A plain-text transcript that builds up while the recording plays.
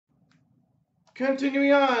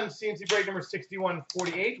Continuing on, CNC break number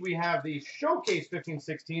 6148, we have the Showcase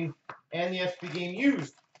 1516 and the SP Game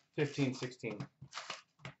Used 1516.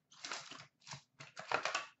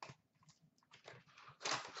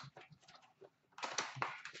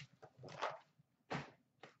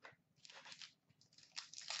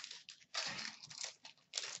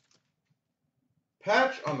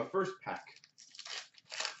 Patch on the first pack.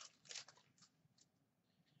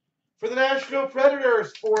 For the Nashville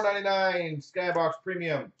Predators, $4.99 Skybox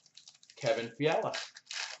Premium, Kevin Fiala.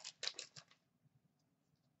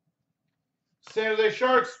 San Jose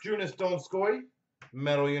Sharks, Joonas Donskoi,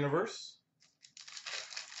 Metal Universe.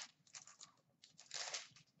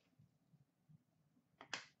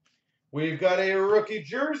 We've got a rookie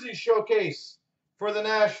jersey showcase for the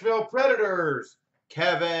Nashville Predators,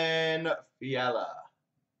 Kevin Fiala.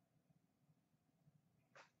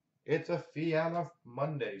 It's a Fiala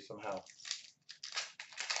Monday somehow.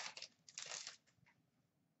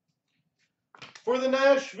 For the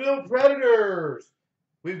Nashville Predators,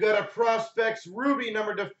 we've got a Prospects Ruby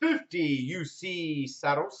number /50, UC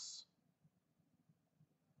Saros.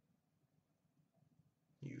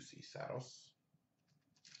 UC Saros.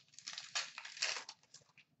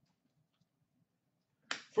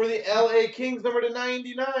 For the LA Kings number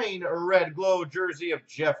 /99, a red glow jersey of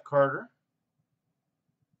Jeff Carter.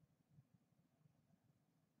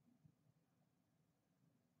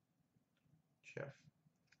 Jeff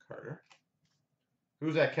Carter.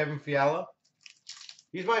 Who's that? Kevin Fiala?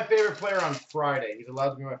 He's my favorite player on Friday. He's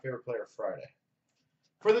allowed to be my favorite player Friday.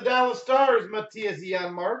 For the Dallas Stars, Matthias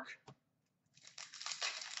Janmark.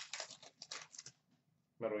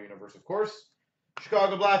 Metal Universe, of course.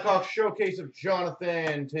 Chicago Blackhawks showcase of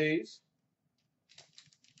Jonathan Toews.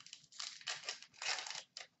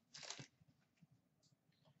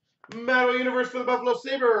 Metal Universe for the Buffalo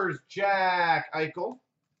Sabres, Jack Eichel.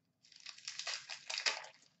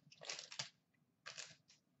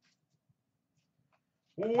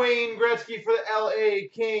 Wayne Gretzky for the LA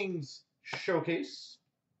Kings showcase.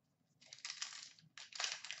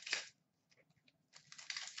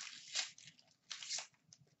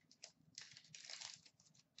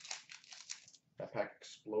 That pack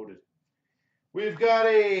exploded. We've got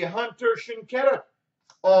a Hunter CloutsnChara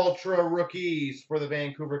Ultra Rookies for the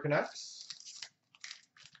Vancouver Canucks.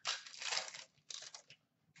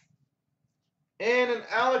 And an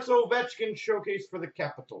Alex Ovechkin showcase for the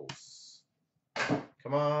Capitals.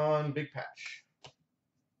 Come on, big patch.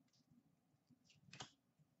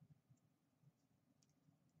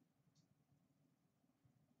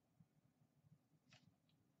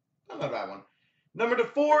 Not a bad one. Number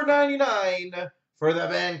 /499 for the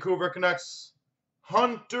Vancouver Canucks,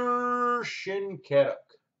 Hunter CloutsnChara.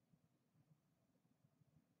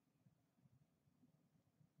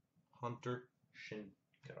 Hunter CloutsnChara.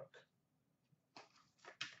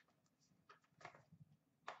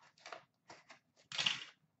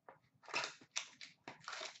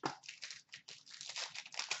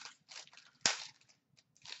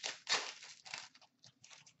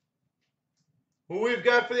 Who we've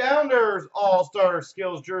got for the Islanders, All-Star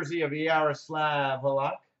Skills jersey of Yaroslav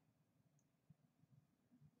Halak.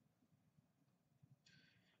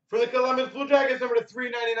 For the Columbus Blue Jackets, number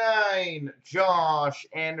 /399, Josh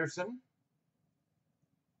Anderson.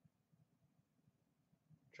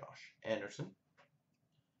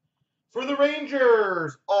 For the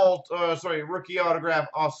Rangers, rookie autograph,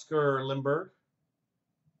 Oscar Lindberg.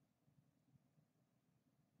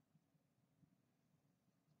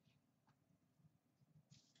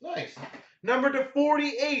 Nice. Number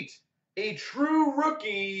 /48, a true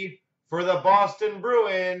rookie for the Boston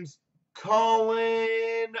Bruins,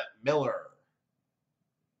 Colin Miller.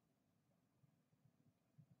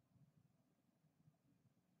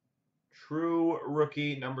 True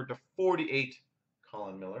rookie, number /48,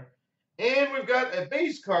 Colin Miller. And we've got a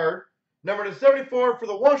base card, number /74 for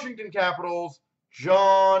the Washington Capitals,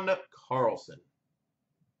 John Carlson.